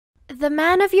The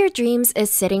man of your dreams is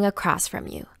sitting across from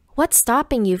you. What's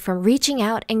stopping you from reaching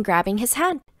out and grabbing his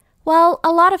hand? Well,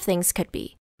 a lot of things could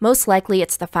be. Most likely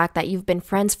it's the fact that you've been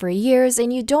friends for years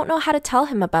and you don't know how to tell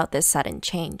him about this sudden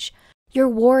change. You're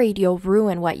worried you'll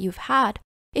ruin what you've had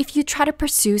if you try to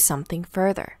pursue something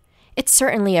further. It's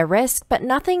certainly a risk, but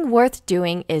nothing worth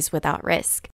doing is without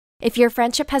risk. If your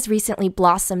friendship has recently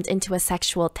blossomed into a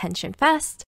sexual tension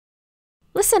fest,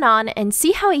 listen on and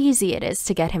see how easy it is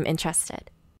to get him interested.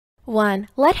 1.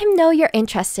 Let him know you're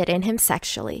interested in him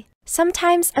sexually.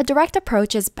 Sometimes a direct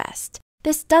approach is best.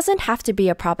 This doesn't have to be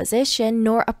a proposition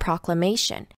nor a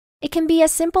proclamation. It can be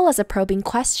as simple as a probing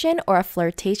question or a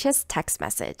flirtatious text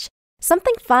message.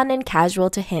 Something fun and casual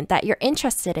to hint that you're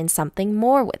interested in something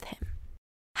more with him.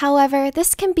 However,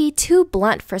 this can be too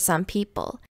blunt for some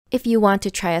people. If you want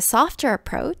to try a softer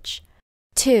approach,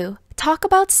 2. Talk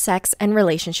about sex and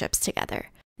relationships together.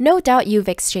 No doubt you've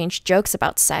exchanged jokes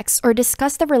about sex or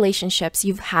discussed the relationships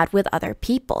you've had with other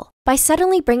people. By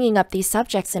suddenly bringing up these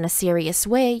subjects in a serious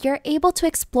way, you're able to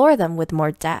explore them with more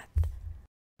depth.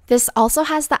 This also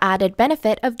has the added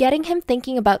benefit of getting him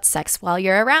thinking about sex while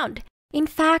you're around. In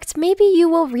fact, maybe you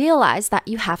will realize that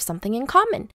you have something in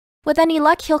common. With any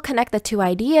luck, he'll connect the two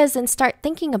ideas and start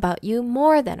thinking about you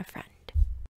more than a friend.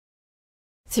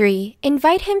 3.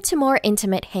 Invite him to more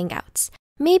intimate hangouts.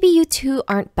 Maybe you two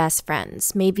aren't best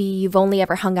friends. Maybe you've only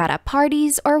ever hung out at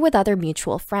parties or with other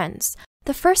mutual friends.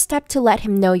 The first step to let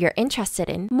him know you're interested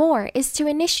in more is to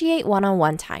initiate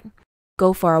one-on-one time.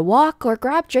 Go for a walk or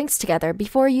grab drinks together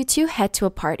before you two head to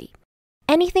a party.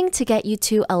 Anything to get you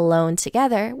two alone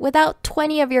together without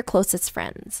 20 of your closest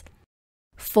friends.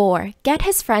 4. Get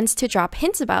his friends to drop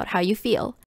hints about how you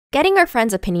feel. Getting our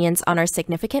friends' opinions on our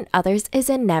significant others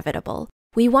is inevitable.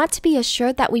 We want to be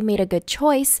assured that we made a good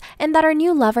choice and that our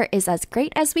new lover is as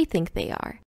great as we think they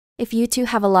are. If you two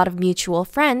have a lot of mutual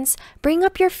friends, bring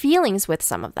up your feelings with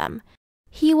some of them.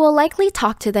 He will likely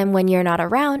talk to them when you're not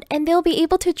around and they'll be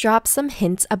able to drop some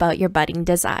hints about your budding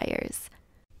desires.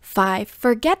 5.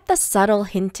 Forget the subtle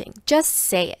hinting. Just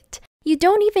say it. You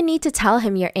don't even need to tell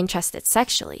him you're interested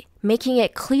sexually. Making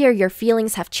it clear your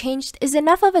feelings have changed is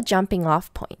enough of a jumping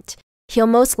off point. He'll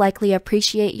most likely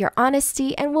appreciate your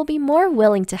honesty and will be more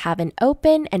willing to have an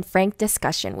open and frank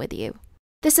discussion with you.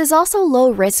 This is also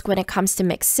low risk when it comes to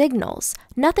mixed signals.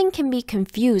 Nothing can be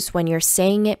confused when you're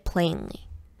saying it plainly.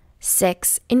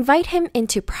 6. Invite him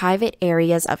into private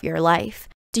areas of your life.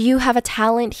 Do you have a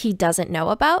talent he doesn't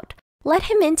know about? Let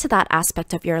him into that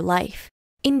aspect of your life.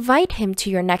 Invite him to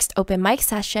your next open mic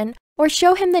session or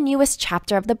show him the newest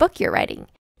chapter of the book you're writing.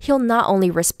 He'll not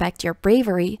only respect your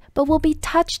bravery, but will be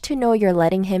touched to know you're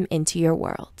letting him into your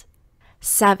world.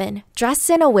 7.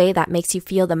 Dress in a way that makes you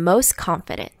feel the most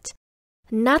confident.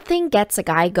 Nothing gets a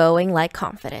guy going like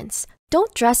confidence.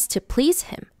 Don't dress to please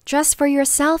him. Dress for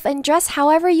yourself and dress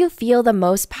however you feel the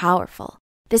most powerful.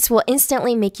 This will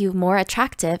instantly make you more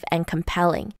attractive and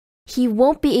compelling. He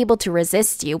won't be able to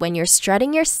resist you when you're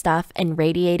strutting your stuff and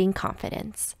radiating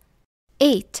confidence.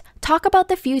 8. Talk about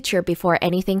the future before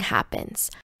anything happens.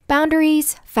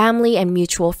 Boundaries, family, and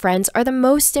mutual friends are the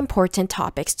most important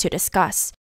topics to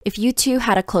discuss. If you two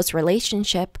had a close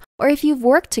relationship, or if you've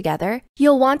worked together,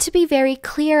 you'll want to be very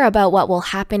clear about what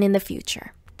will happen in the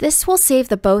future. This will save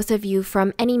the both of you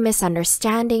from any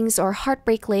misunderstandings or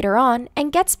heartbreak later on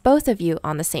and gets both of you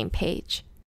on the same page.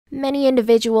 Many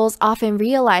individuals often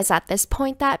realize at this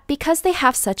point that because they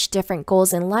have such different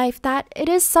goals in life that it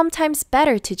is sometimes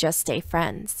better to just stay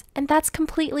friends, and that's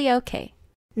completely okay.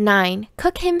 9.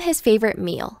 Cook him his favorite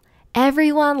meal.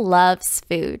 Everyone loves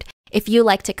food. If you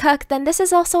like to cook, then this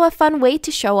is also a fun way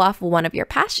to show off one of your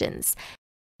passions.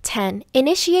 10.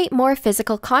 Initiate more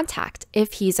physical contact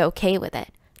if he's okay with it.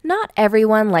 Not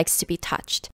everyone likes to be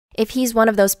touched. If he's one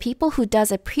of those people who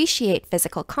does appreciate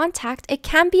physical contact, it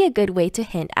can be a good way to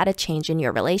hint at a change in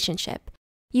your relationship.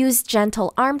 Use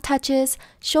gentle arm touches,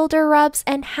 shoulder rubs,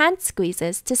 and hand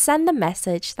squeezes to send the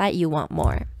message that you want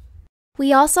more.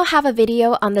 We also have a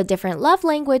video on the different love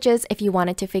languages if you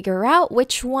wanted to figure out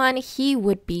which one he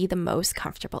would be the most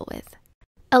comfortable with.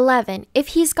 11. If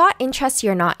he's got interests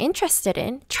you're not interested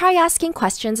in, try asking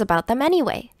questions about them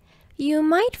anyway. You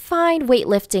might find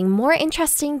weightlifting more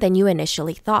interesting than you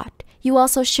initially thought. You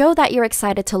also show that you're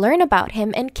excited to learn about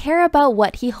him and care about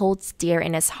what he holds dear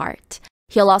in his heart.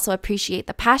 He'll also appreciate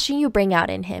the passion you bring out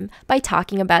in him by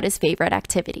talking about his favorite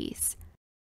activities.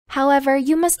 However,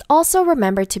 you must also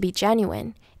remember to be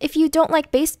genuine. If you don't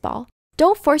like baseball,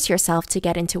 don't force yourself to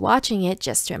get into watching it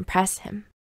just to impress him.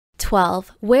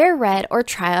 12. Wear red or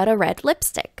try out a red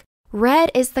lipstick.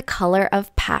 Red is the color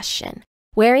of passion.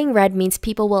 Wearing red means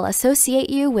people will associate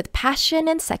you with passion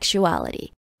and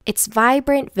sexuality. It's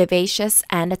vibrant, vivacious,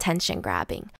 and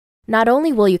attention-grabbing. Not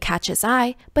only will you catch his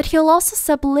eye, but he'll also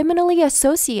subliminally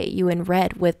associate you in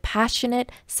red with passionate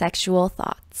sexual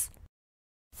thoughts.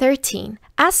 13.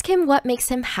 Ask him what makes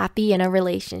him happy in a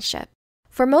relationship.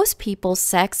 For most people,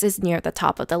 sex is near the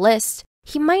top of the list.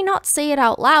 He might not say it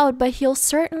out loud, but he'll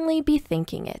certainly be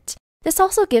thinking it. This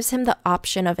also gives him the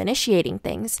option of initiating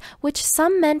things, which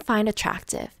some men find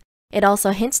attractive. It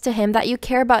also hints to him that you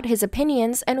care about his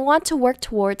opinions and want to work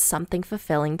towards something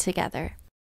fulfilling together.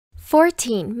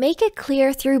 14. Make it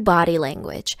clear through body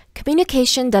language.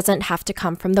 Communication doesn't have to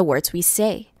come from the words we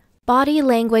say. Body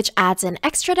language adds an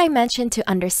extra dimension to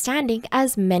understanding,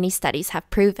 as many studies have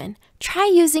proven. Try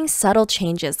using subtle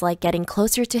changes like getting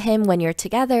closer to him when you're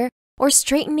together or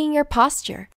straightening your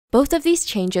posture. Both of these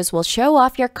changes will show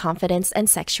off your confidence and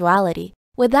sexuality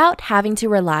without having to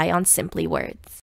rely on simply words.